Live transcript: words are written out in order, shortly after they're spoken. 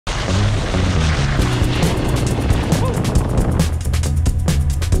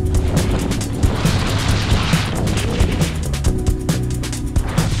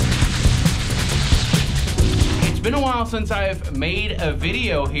since I've made a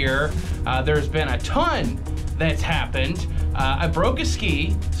video here. There's been a ton that's happened. I broke a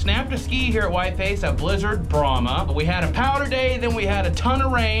ski, snapped a ski here at Whiteface at Blizzard Brahma. We had a powder day, then we had a ton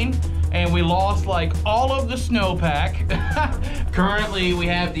of rain, and we lost like all of the snowpack. Currently, we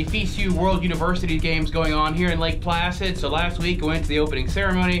have the FISU World University Games going on here in Lake Placid. So last week, I went to the opening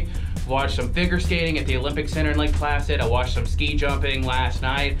ceremony, watched some figure skating at the Olympic Center in Lake Placid. I watched some ski jumping last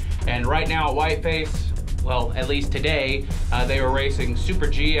night. And right now at Whiteface, well, at least today, they were racing Super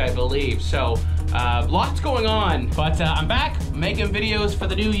G, I believe. So lots going on, but I'm back making videos for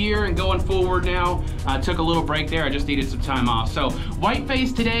the new year and going forward now. I took a little break there. I just needed some time off. So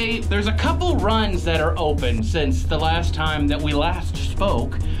Whiteface today, there's a couple runs that are open since the last time that we last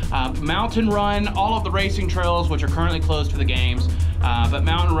spoke. Mountain Run, all of the racing trails, which are currently closed for the games. But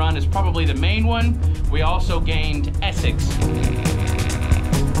Mountain Run is probably the main one. We also gained Essex.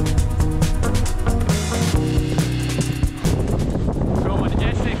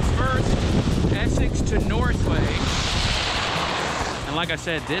 Essex to Northway, and like I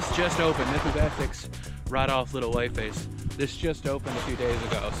said, this just opened. This is Essex right off Little Whiteface. This just opened a few days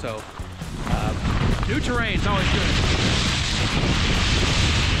ago, so new terrain's always good.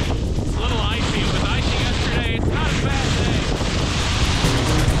 It's a little icy. It was icy yesterday. It's not as bad today.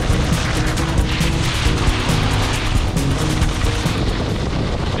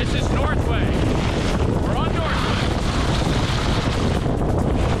 This is Northway. We're on Northway.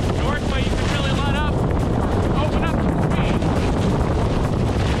 Northway, you can really let up. Open up the speed.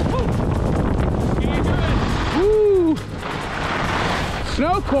 Woo! You're good. Woo!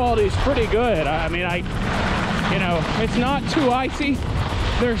 Snow quality's pretty good. I mean, you know, it's not too icy.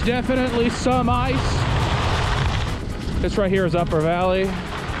 There's definitely some ice. This right here is Upper Valley.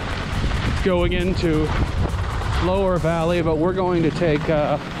 It's going into Lower Valley, but we're going to take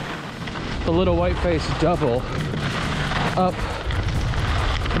the Little Whiteface double up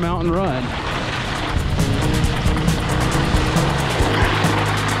the Mountain Run.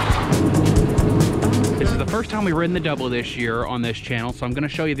 This is the first time we've ridden the double this year on this channel, so I'm going to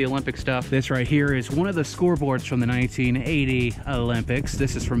show you the Olympic stuff. This right here is one of the scoreboards from the 1980 Olympics.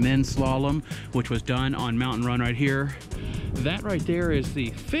 This is for men's slalom, which was done on Mountain Run right here. That right there is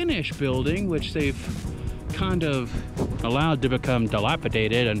the finish building, which they've kind of allowed to become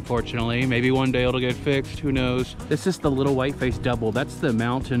dilapidated, unfortunately. Maybe one day it'll get fixed, who knows. This is the Little Whiteface double. That's the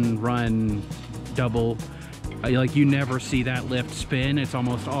Mountain Run double. Like, you never see that lift spin. It's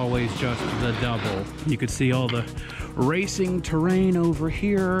almost always just the double. You could see all the racing terrain over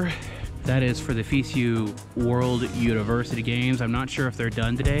here. That is for the FISU World University Games. I'm not sure if they're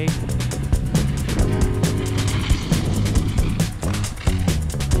done today.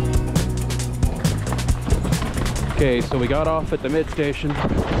 Okay, so we got off at the mid station.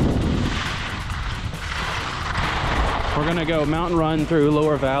 We're gonna go Mountain Run through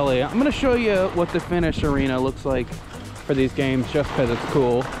Lower Valley. I'm gonna show you what the finish arena looks like for these games, just because it's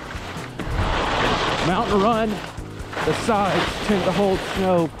cool. Mountain Run, the sides tend to hold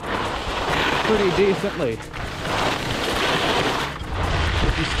snow pretty decently.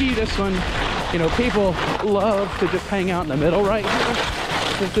 If you ski this one, you know, people love to just hang out in the middle right here.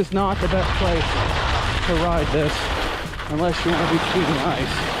 This is not the best place to ride this unless you want to be skiing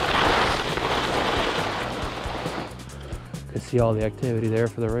ice. You can see all the activity there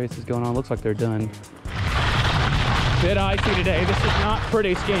for the races going on. Looks like they're done. Bit icy today. This is not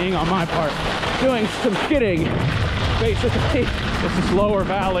pretty skiing on my part. Doing some skidding. Basically, this is Lower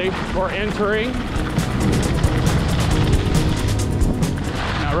Valley we're entering.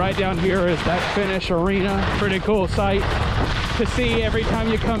 Now right down here is that finish arena. Pretty cool sight to see every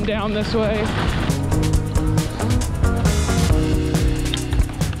time you come down this way.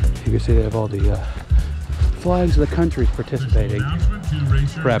 You can see they have all the flags of the countries participating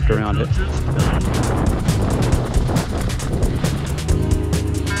wrapped around it.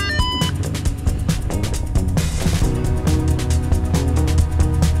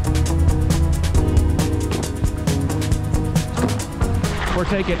 We're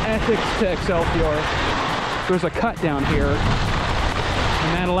taking Essex to Excelsior. There's a cut down here,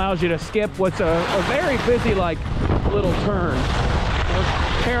 and that allows you to skip what's a very busy, like, little turn.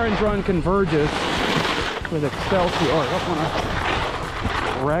 Karen's Run converges with Excelsior. I don't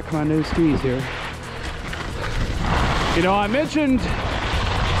want to wreck my new skis here. You know, I mentioned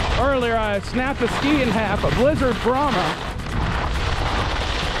earlier I snapped a ski in half, a Blizzard Brahma.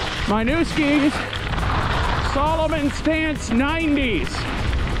 My new skis, Solomon Stance 90s.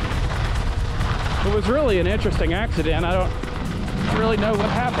 It was really an interesting accident. I don't really know what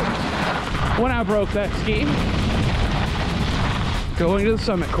happened when I broke that ski. Going to the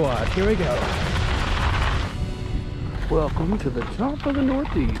summit quad. Here we go. Welcome to the top of the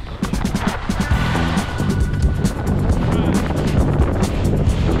Northeast.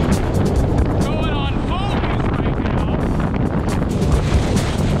 Going on focus right now.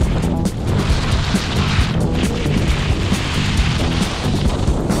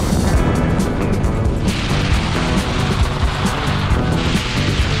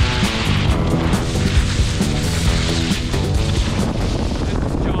 This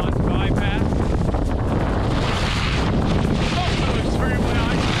is John's bypass.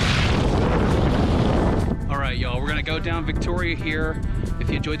 Alright y'all, we're gonna go down Victoria here. If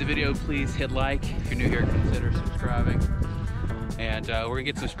you enjoyed the video, please hit like. If you're new here, consider subscribing. And we're gonna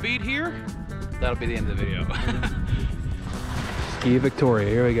get some speed here. That'll be the end of the video. Ski Victoria,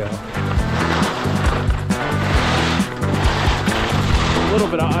 here we go. A little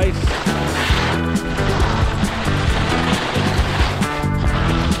bit of ice.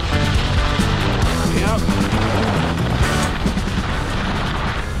 Yep.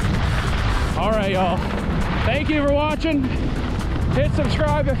 All right, y'all. Thank you for watching. Hit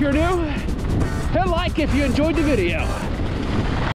subscribe if you're new. Hit like if you enjoyed the video.